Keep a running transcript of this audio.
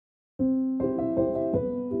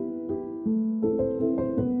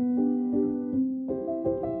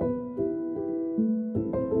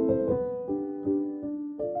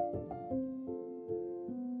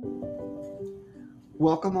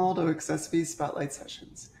Welcome all to accessiBe's Spotlight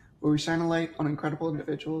Sessions, where we shine a light on incredible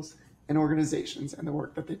individuals and organizations and the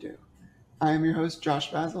work that they do. I am your host,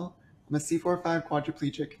 Josh Basil. I'm a C4-5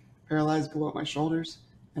 quadriplegic, paralyzed below my shoulders,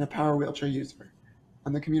 and a power wheelchair user.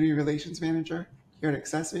 I'm the Community Relations Manager here at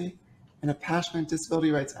accessiBe and a passionate disability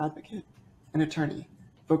rights advocate and attorney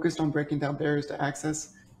focused on breaking down barriers to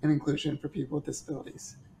access and inclusion for people with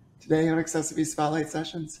disabilities. Today on accessiBe's Spotlight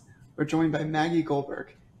Sessions, we're joined by Maggie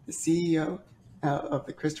Goldberg, the CEO of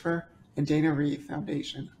the Christopher and Dana Reeve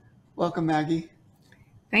Foundation. Welcome, Maggie.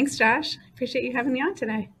 Thanks, Josh. Appreciate you having me on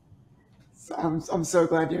today. So I'm so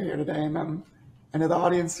glad you're here today, and I know the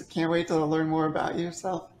audience can't wait to learn more about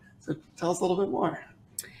yourself. So tell us a little bit more.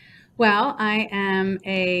 Well, I am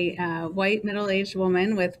a white middle-aged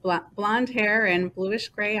woman with blonde hair and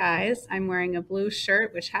bluish-gray eyes. I'm wearing a blue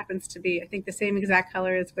shirt, which happens to be, I think, the same exact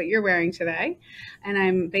color as what you're wearing today. And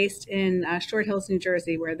I'm based in Short Hills, New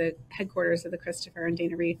Jersey, where the headquarters of the Christopher and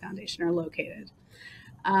Dana Reeve Foundation are located.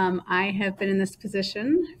 I have been in this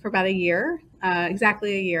position for about a year,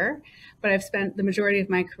 exactly a year, but I've spent the majority of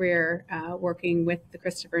my career working with the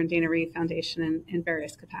Christopher and Dana Reeve Foundation in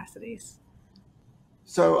various capacities.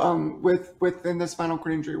 So within the spinal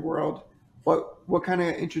cord injury world, what kind of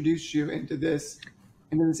introduced you into this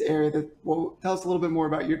area? Tell us a little bit more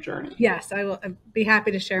about your journey. Yes, I will be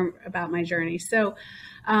happy to share about my journey. So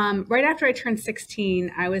right after I turned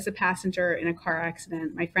 16, I was a passenger in a car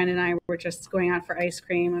accident. My friend and I were just going out for ice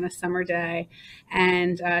cream on a summer day,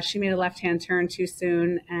 and she made a left-hand turn too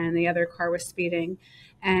soon, and the other car was speeding.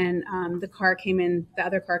 And the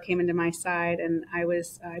other car came into my side, and I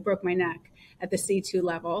broke my neck at the C2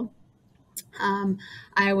 level.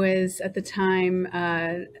 I was at the time,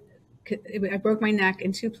 I broke my neck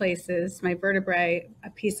in two places. My vertebrae,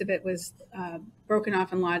 a piece of it was broken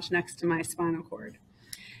off and lodged next to my spinal cord.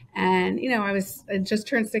 And, I just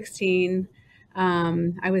turned 16.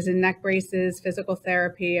 I was in neck braces, physical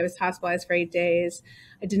therapy. I was hospitalized for 8 days.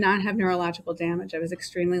 I did not have neurological damage. I was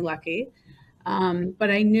extremely lucky.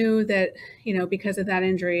 But I knew that, because of that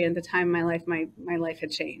injury and the time in my life, my life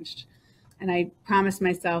had changed. And I promised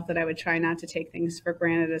myself that I would try not to take things for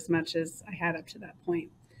granted as much as I had up to that point.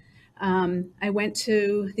 I went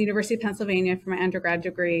to the University of Pennsylvania for my undergrad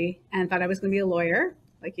degree and thought I was going to be a lawyer,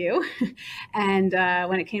 like you. And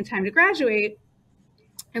when it came time to graduate,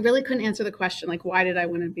 I really couldn't answer the question, like, why did I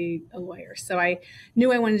want to be a lawyer? So I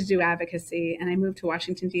knew I wanted to do advocacy, and I moved to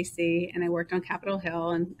Washington, D.C., and I worked on Capitol Hill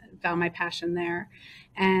and found my passion there.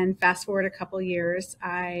 And fast forward a couple years,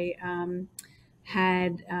 I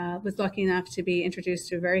was lucky enough to be introduced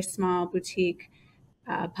to a very small boutique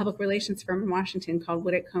public relations firm in Washington called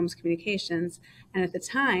WoodWick Combs Communications. And at the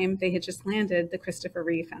time, they had just landed the Christopher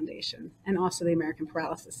Reeve Foundation and also the American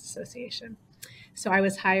Paralysis Association. So I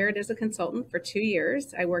was hired as a consultant for 2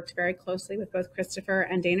 years. I worked very closely with both Christopher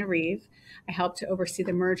and Dana Reeve. I helped to oversee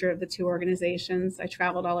the merger of the two organizations. I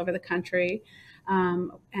traveled all over the country.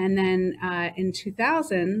 And then in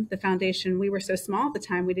 2000, the foundation, we were so small at the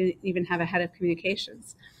time, we didn't even have a head of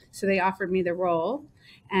communications. So they offered me the role,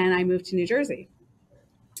 and I moved to New Jersey.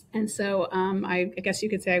 And so I guess you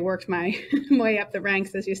could say I worked my way up the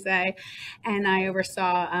ranks, as you say, and I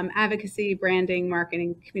oversaw advocacy, branding,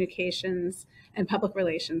 marketing, communications, and public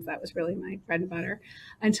relations. That was really my bread and butter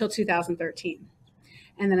until 2013.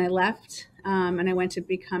 And then I left and I went to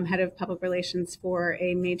become head of public relations for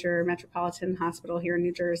a major metropolitan hospital here in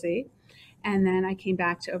New Jersey. And then I came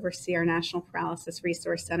back to oversee our National Paralysis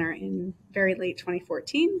Resource Center in very late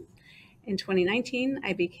 2014. In 2019,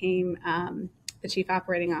 I became the chief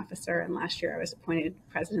operating officer, and last year I was appointed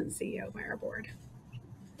president and CEO by our board.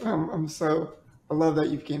 I love that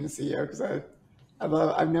you became the CEO, because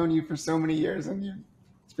I've known you for so many years, and you've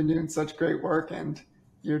been doing such great work, and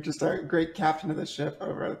you're just a great captain of the ship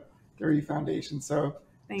over at the Reeve Foundation. So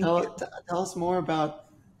tell us more about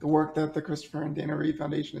the work that the Christopher and Dana Reeve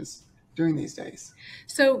Foundation is doing these days.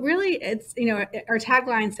 So really, it's, our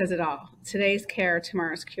tagline says it all: today's care,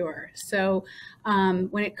 tomorrow's cure. So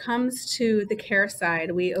when it comes to the care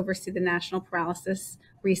side, we oversee the National Paralysis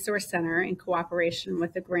Resource Center in cooperation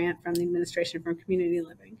with a grant from the Administration for Community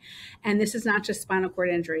Living. And this is not just spinal cord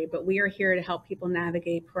injury, but we are here to help people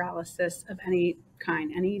navigate paralysis of any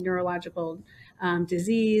kind, any neurological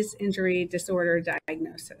disease, injury, disorder,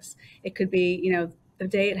 diagnosis. It could be, the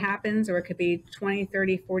day it happens, or it could be 20,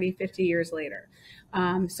 30, 40, 50 years later.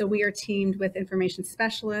 So we are teamed with information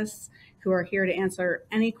specialists who are here to answer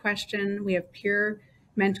any question. We have peer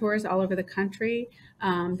mentors all over the country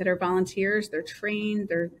that are volunteers. They're trained,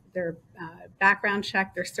 they're background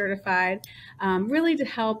checked, they're certified, really to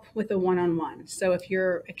help with the one-on-one. So if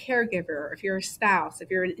you're a caregiver, if you're a spouse, if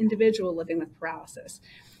you're an individual living with paralysis,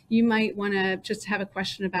 You might want to just have a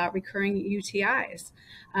question about recurring UTIs.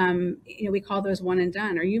 We call those one and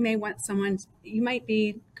done. Or you may want someone, you might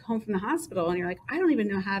be home from the hospital and you're like, I don't even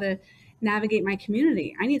know how to navigate my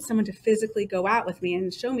community. I need someone to physically go out with me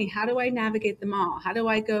and show me, how do I navigate the mall? How do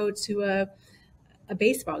I go to a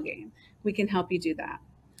baseball game? We can help you do that.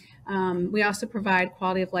 We also provide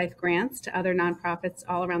quality of life grants to other nonprofits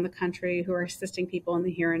all around the country who are assisting people in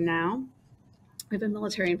the here and now. We have a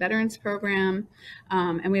military and veterans program,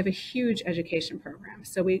 and we have a huge education program.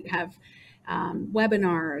 So we have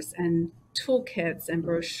webinars and toolkits and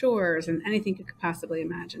brochures and anything you could possibly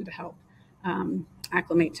imagine to help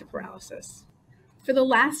acclimate to paralysis. For the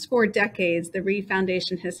last 4 decades, the Reeve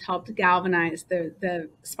Foundation has helped galvanize the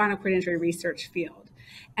spinal cord injury research field.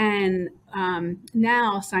 And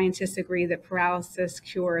now scientists agree that paralysis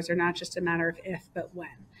cures are not just a matter of if, but when.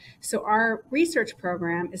 So our research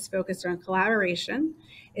program is focused on collaboration.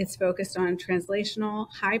 It's focused on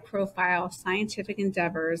translational, high-profile scientific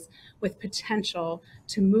endeavors with potential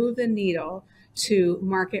to move the needle to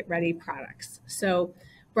market-ready products. So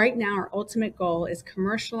right now, our ultimate goal is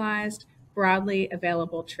commercialized, broadly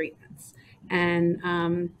available treatments.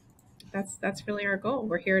 And that's really our goal.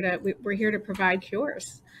 We're here to provide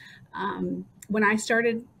cures. When I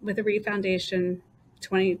started with the Reeve Foundation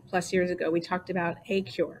 20 plus years ago, we talked about a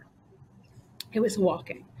cure. It was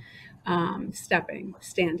walking, stepping,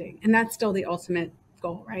 standing, and that's still the ultimate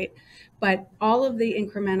goal, right? But all of the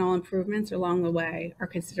incremental improvements along the way are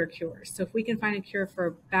considered cures. So if we can find a cure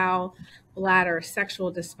for bowel, bladder,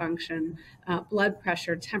 sexual dysfunction, blood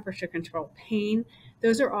pressure, temperature control, pain,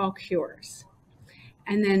 those are all cures.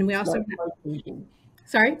 And then we also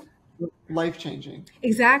sorry? Life-changing.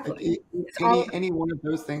 Exactly. Like any one of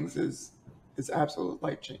those things is absolutely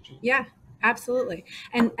life-changing. Yeah, absolutely.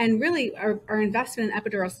 And really our investment in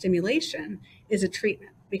epidural stimulation is a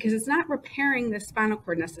treatment, because it's not repairing the spinal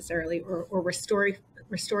cord necessarily or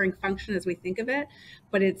restoring function as we think of it,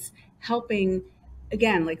 but it's helping,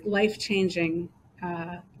 again, like life-changing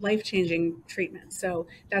treatment. So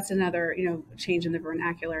that's another, change in the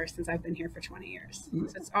vernacular since I've been here for 20 years. So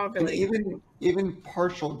it's all really even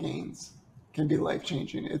partial gains can be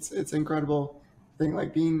life-changing. It's incredible thing,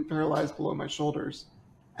 like being paralyzed below my shoulders,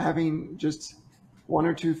 having just 1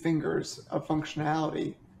 or 2 fingers of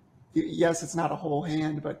functionality. Yes, it's not a whole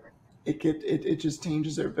hand, but it just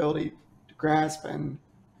changes their ability to grasp and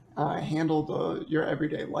handle your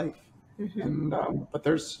everyday life. Mm-hmm. And but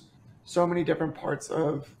there's so many different parts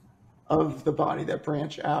of the body that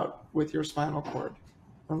branch out with your spinal cord,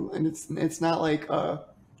 and it's not like a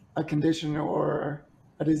condition or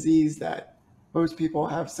a disease that most people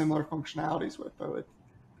have similar functionalities with. But with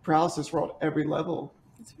the paralysis world, every level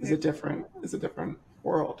is a different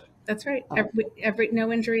world. That's right.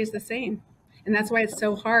 No injury is the same, and that's why it's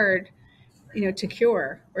so hard, to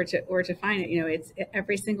cure or to find it. It's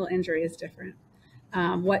every single injury is different.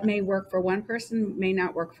 What may work for one person may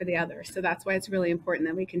not work for the other. So that's why it's really important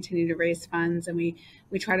that we continue to raise funds, and we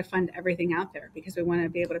try to fund everything out there, because we want to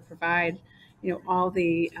be able to provide, all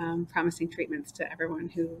the promising treatments to everyone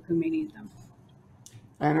who may need them.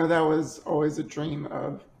 I know that was always a dream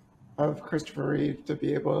of Christopher Reeve, to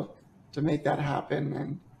be able to make that happen.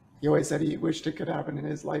 And he always said he wished it could happen in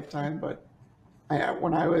his lifetime. But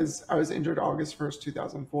when I was injured August 1st,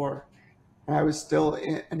 2004, and I was still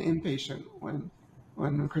an inpatient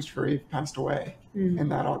when Christopher Reeve passed away in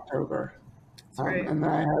that October. Right. And then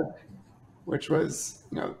I had, which was,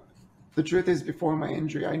 the truth is, before my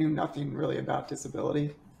injury, I knew nothing really about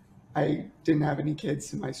disability. I didn't have any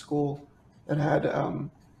kids in my school that had a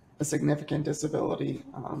significant disability,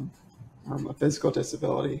 a physical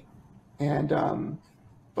disability. And,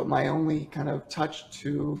 but my only kind of touch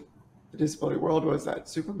to the disability world was that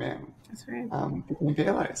Superman became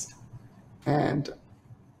paralyzed. And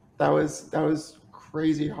that was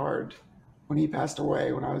crazy hard when he passed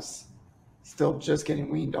away, when I was still just getting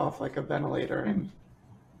weaned off like a ventilator.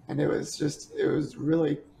 And it was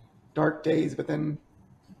really dark days. But then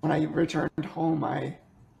when I returned home, I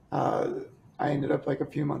ended up, like a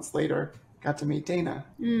few months later, got to meet Dana,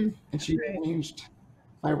 and she changed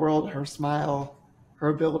my world. Her smile, her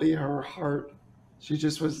ability, her heart. She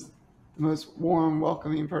just was the most warm,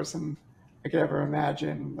 welcoming person I could ever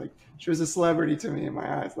imagine. Like, she was a celebrity to me in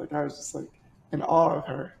my eyes. Like, I was just like in awe of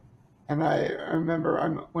her. And I remember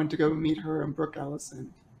I went to go meet her in Brook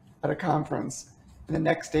Ellison at a conference. And the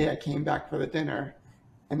next day I came back for the dinner,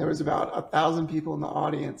 and there was about 1,000 people in the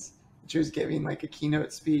audience. She was giving like a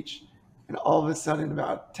keynote speech. And all of a sudden,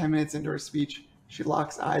 about 10 minutes into her speech, she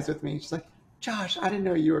locks eyes with me. She's like, "Josh, I didn't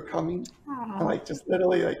know you were coming." Aww. And like, just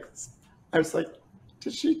literally, like, I was like,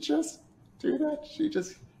 did she just do that? She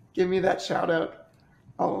just give me that shout out.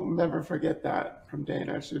 I'll never forget that from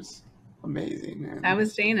Dana. She was amazing. And That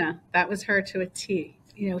was Dana. That was her to a T.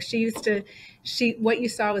 You know, what you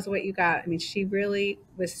saw was what you got. I mean, she really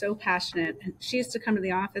was so passionate. And she used to come to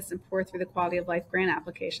the office and pour through the quality of life grant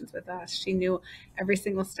applications with us. She knew every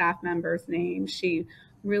single staff member's name. She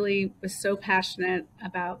really was so passionate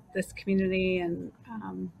about this community, and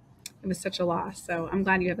it was such a loss. So I'm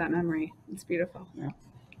glad you have that memory. It's beautiful. Yeah.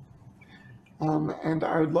 And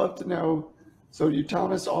I would love to know, so you're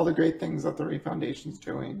telling us all the great things that the Reeve Foundation's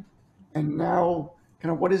doing, and now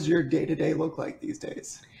kind of what does your day-to-day look like these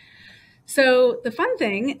days? So the fun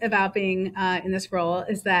thing about being in this role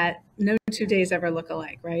is that no 2 days ever look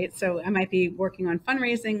alike, right? So I might be working on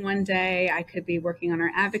fundraising one day. I could be working on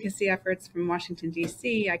our advocacy efforts from Washington,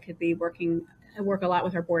 D.C. I could be I work a lot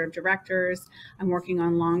with our board of directors. I'm working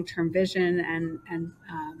on long-term vision and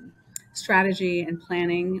strategy and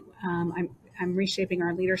planning. I'm reshaping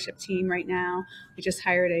our leadership team right now. We just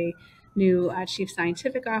hired a new chief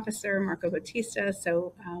scientific officer, Marco Bautista.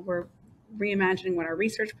 So we're reimagining what our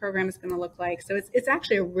research program is going to look like. So it's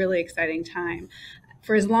actually a really exciting time.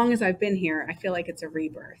 For as long as I've been here, I feel like it's a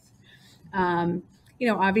rebirth. You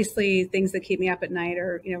know, obviously things that keep me up at night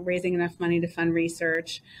are, you know, raising enough money to fund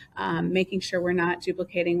research, making sure we're not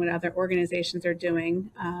duplicating what other organizations are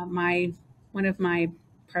doing. One of my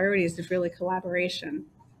priorities is really collaboration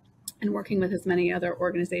and working with as many other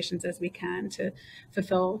organizations as we can to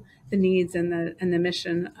fulfill the needs and the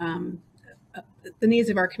mission, the needs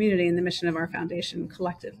of our community and the mission of our foundation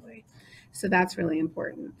collectively. So that's really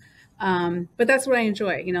important. But that's what I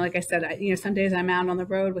enjoy. You know, like I said, you know, some days I'm out on the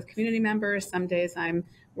road with community members. Some days I'm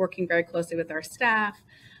working very closely with our staff.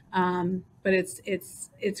 But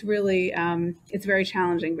it's really it's very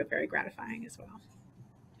challenging, but very gratifying as well.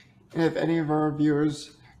 And if any of our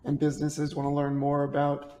viewers and businesses want to learn more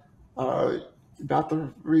about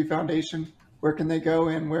the Reeve Foundation, where can they go,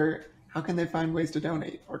 and how can they find ways to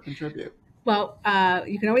donate or contribute? Well,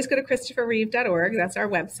 you can always go to ChristopherReeve.org. That's our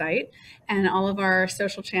website. And all of our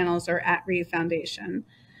social channels are at Reeve Foundation.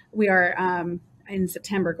 We are, in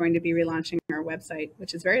September, going to be relaunching our website,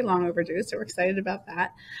 which is very long overdue. So we're excited about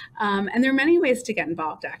that. And there are many ways to get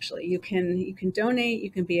involved, actually. You can donate. You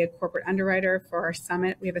can be a corporate underwriter for our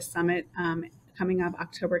summit. We have a summit coming up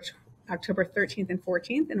October 13th and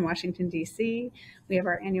 14th in Washington, D.C. We have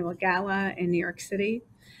our annual gala in New York City.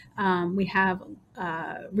 We have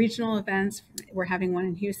regional events. We're having one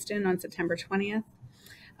in Houston on September 20th.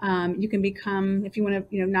 You can become, if you want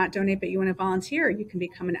to, not donate, but you want to volunteer, you can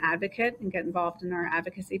become an advocate and get involved in our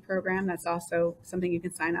advocacy program. That's also something you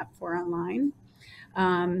can sign up for online.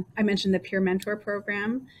 I mentioned the peer mentor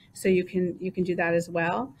program, so you can do that as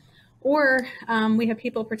well. Or we have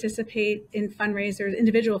people participate in fundraisers,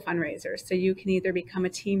 individual fundraisers. So you can either become a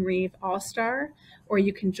Team Reeve All-Star, or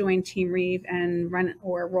you can join Team Reeve and run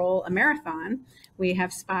or roll a marathon. We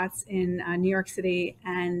have spots in New York City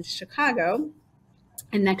and Chicago.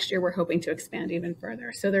 And next year, we're hoping to expand even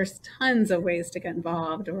further. So there's tons of ways to get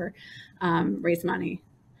involved or raise money.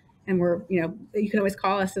 And you can always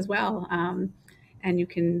call us as well. And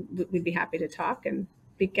we'd be happy to talk and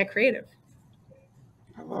get creative.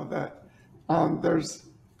 I love that. There's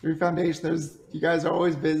Reeve Foundation. You guys are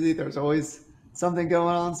always busy. There's always something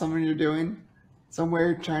going on, something you're doing,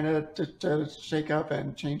 somewhere trying to shake up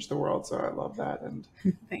and change the world. So I love that. And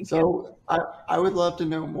Thank you. I would love to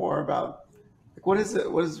know more about what is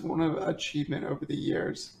one of achievement over the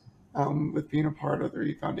years with being a part of the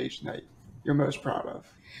Reeve Foundation that you're most proud of?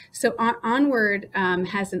 So Onward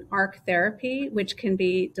has an ARC therapy, which can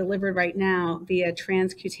be delivered right now via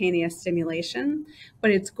transcutaneous stimulation, but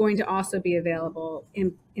it's going to also be available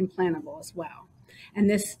implantable as well. And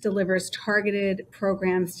this delivers targeted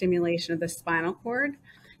program stimulation of the spinal cord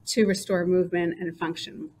to restore movement and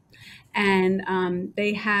function. And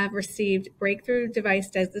they have received breakthrough device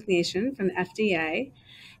designation from the FDA.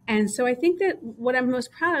 And so I think that what I'm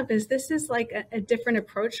most proud of is this is like a different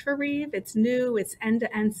approach for Reeve. It's new, it's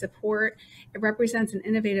end-to-end support. It represents an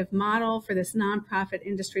innovative model for this nonprofit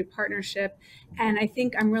industry partnership. And I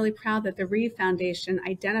think I'm really proud that the Reeve Foundation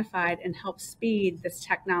identified and helped speed this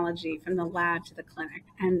technology from the lab to the clinic.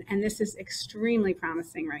 And this is extremely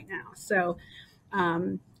promising right now. So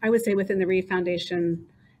I would say within the Reeve Foundation,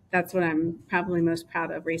 that's what I'm probably most proud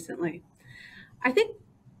of recently. I think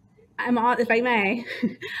if I may,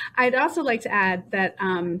 I'd also like to add that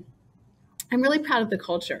I'm really proud of the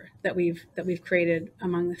culture that we've created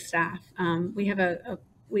among the staff.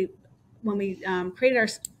 We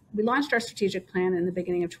launched our strategic plan in the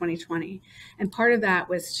beginning of 2020, and part of that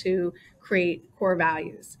was to create core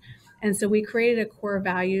values. And so we created a core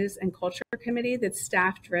values and culture committee that's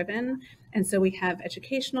staff driven. And so we have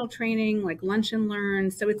educational training, like lunch and learn.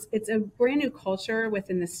 So it's a brand new culture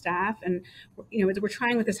within the staff. And we're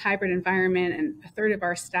trying with this hybrid environment, and a third of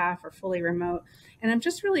our staff are fully remote. And I'm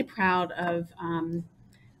just really proud of,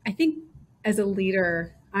 I think as a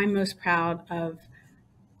leader, I'm most proud of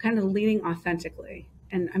kind of leading authentically.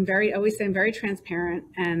 And I'm always say I'm very transparent,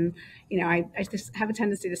 and I just have a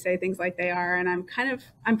tendency to say things like they are, and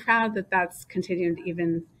I'm proud that that's continued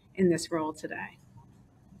even in this role today.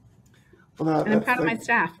 Well, and I'm proud of my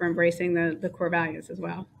staff for embracing the core values as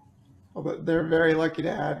well. Well, they're very lucky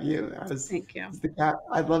to have you Thank you. as the cap.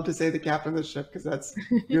 I'd love to say the captain of the ship, because that's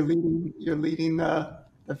you're leading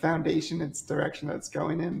the foundation, its direction that's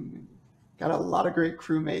going in. Got a lot of great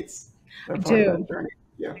crewmates that are part of that journey.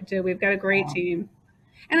 Yeah. I do. We've got a great team.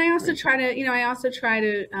 And I also try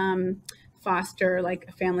to, foster like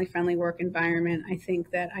a family-friendly work environment. I think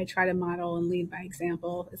that I try to model and lead by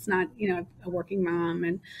example. It's not, a working mom,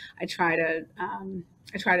 and I try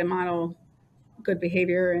to model good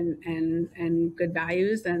behavior and good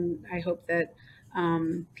values. And I hope that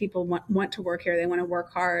people want to work here. They want to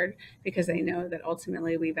work hard because they know that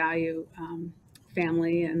ultimately we value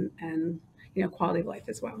family and quality of life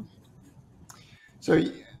as well. So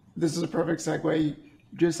this is a perfect segue.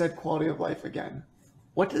 You just said quality of life again.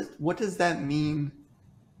 What does that mean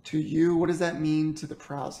to you? What does that mean to the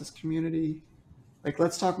paralysis community? Like,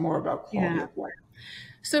 let's talk more about quality of life.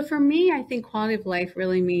 So for me, I think quality of life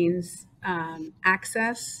really means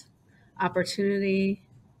access, opportunity.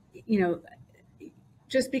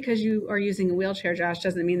 Just because you are using a wheelchair, Josh,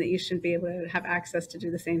 doesn't mean that you shouldn't be able to have access to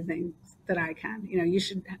do the same things that I can. You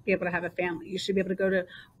should be able to have a family. You should be able to go to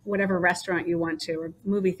whatever restaurant you want to, or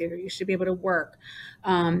movie theater. You should be able to work.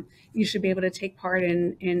 You should be able to take part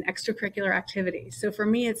in extracurricular activities. So for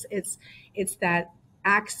me, it's that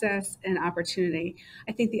access and opportunity.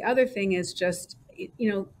 I think the other thing is just,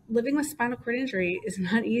 living with spinal cord injury is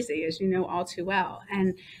not easy, as you know all too well.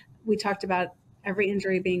 And we talked about every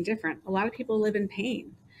injury being different. A lot of people live in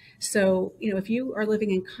pain. So, if you are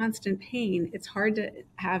living in constant pain, it's hard to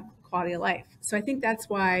have quality of life. So I think that's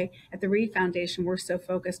why at the Reeve Foundation, we're so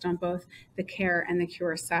focused on both the care and the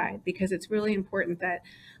cure side, because it's really important that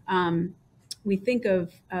we think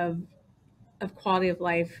of quality of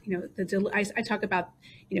life. I talk about,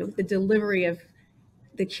 the delivery of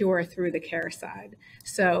the cure through the care side.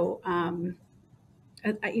 So,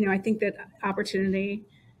 I think that opportunity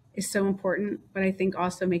is so important, but I think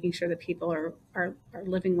also making sure that people are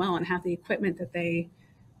living well and have the equipment that they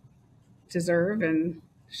deserve and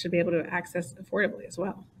should be able to access affordably as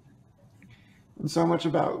well. And so much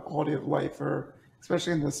about quality of life, or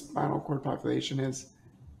especially in the spinal cord population, is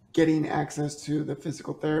getting access to the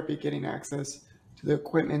physical therapy, getting access to the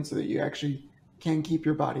equipment so that you actually can keep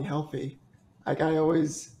your body healthy. Like I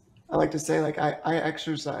like to say, like I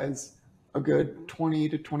exercise a good 20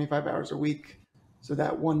 to 25 hours a week, so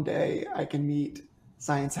that one day I can meet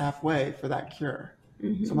science halfway for that cure.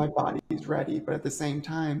 Mm-hmm. So my body is ready, but at the same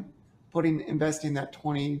time, investing that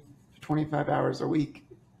 20 to 25 hours a week,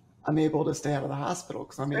 I'm able to stay out of the hospital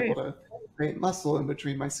because I'm able to create muscle in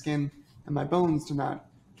between my skin and my bones to not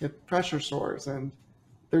get pressure sores. And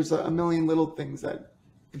there's a million little things that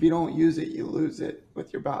if you don't use it, you lose it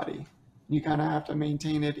with your body. You kind of have to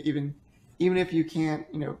maintain it, even if you can't,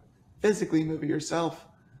 physically move it yourself.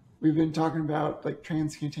 We've been talking about like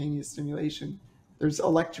transcutaneous stimulation. There's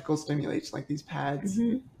electrical stimulation, like these pads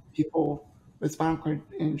people with spinal cord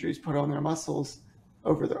injuries put on their muscles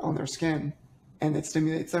on their skin, and it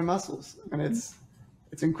stimulates their muscles. And it's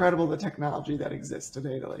incredible the technology that exists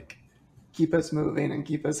today to like keep us moving and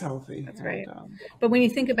keep us healthy. That's right. But when you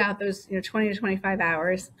think about those, 20 to 25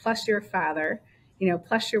 hours, plus you're a father,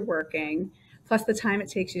 plus you're working, plus the time it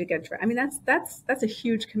takes you to get dressed. I mean, that's a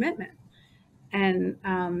huge commitment. And,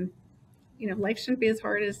 life shouldn't be as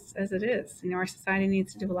hard as it is. Our society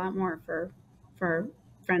needs to do a lot more for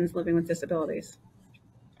friends living with disabilities.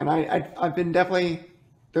 And I've been definitely,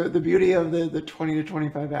 the beauty of the 20 to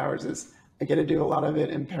 25 hours is I get to do a lot of it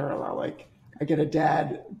in parallel. Like I get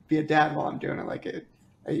be a dad while I'm doing it. Like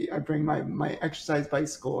I bring my exercise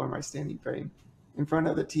bicycle or my standing frame in front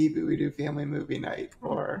of the TV. We do family movie night,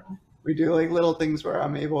 or we do like little things where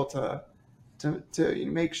I'm able to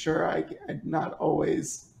make sure I'm not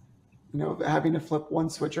always, having to flip one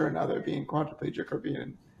switch or another, being quadriplegic or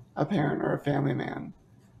being a parent or a family man.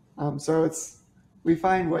 So we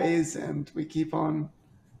find ways and we keep on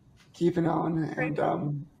keeping on.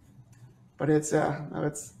 And but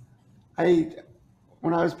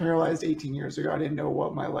when I was paralyzed 18 years ago, I didn't know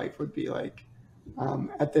what my life would be like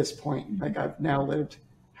at this point. Like I've now lived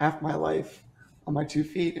half my life on my 2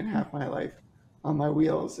 feet and half my life on my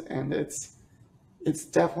wheels. And it's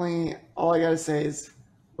definitely, all I gotta say is,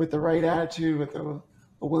 with the right attitude, with a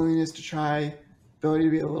willingness to try, ability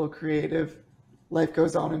to be a little creative, life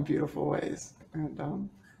goes on in beautiful ways. And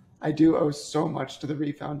I do owe so much to the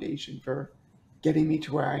Reeve Foundation for getting me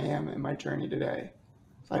to where I am in my journey today.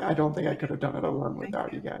 So I don't think I could have done it alone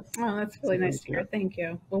without you guys. Oh, that's really So nice to hear. Thank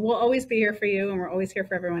you. Well, we'll always be here for you, and we're always here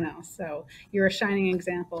for everyone else. So you're a shining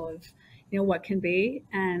example of, what can be,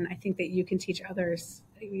 and I think that you can teach others.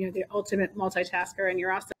 The ultimate multitasker, and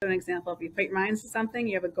you're also an example. If you put your minds to something,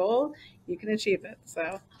 you have a goal, you can achieve it.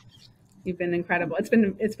 So you've been incredible. It's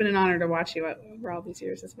been an honor to watch you over all these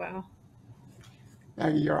years as well.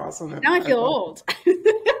 Maggie, you're awesome. Now I feel old.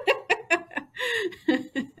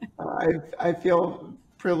 I feel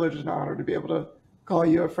privileged and honored to be able to call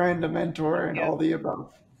you a friend, a mentor, and all the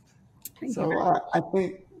above. So I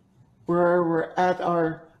think we're at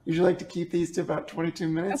our, usually like to keep these to about 22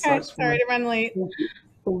 minutes. Okay, so sorry to run late.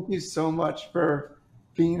 Thank you so much for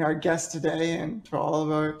being our guest today, and to all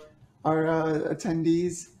of our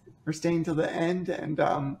attendees for staying till the end. And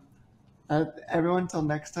everyone, till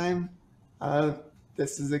next time,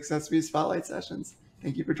 this is accessiBe's Spotlight Sessions.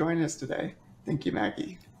 Thank you for joining us today. Thank you,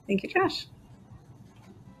 Maggie. Thank you, Josh.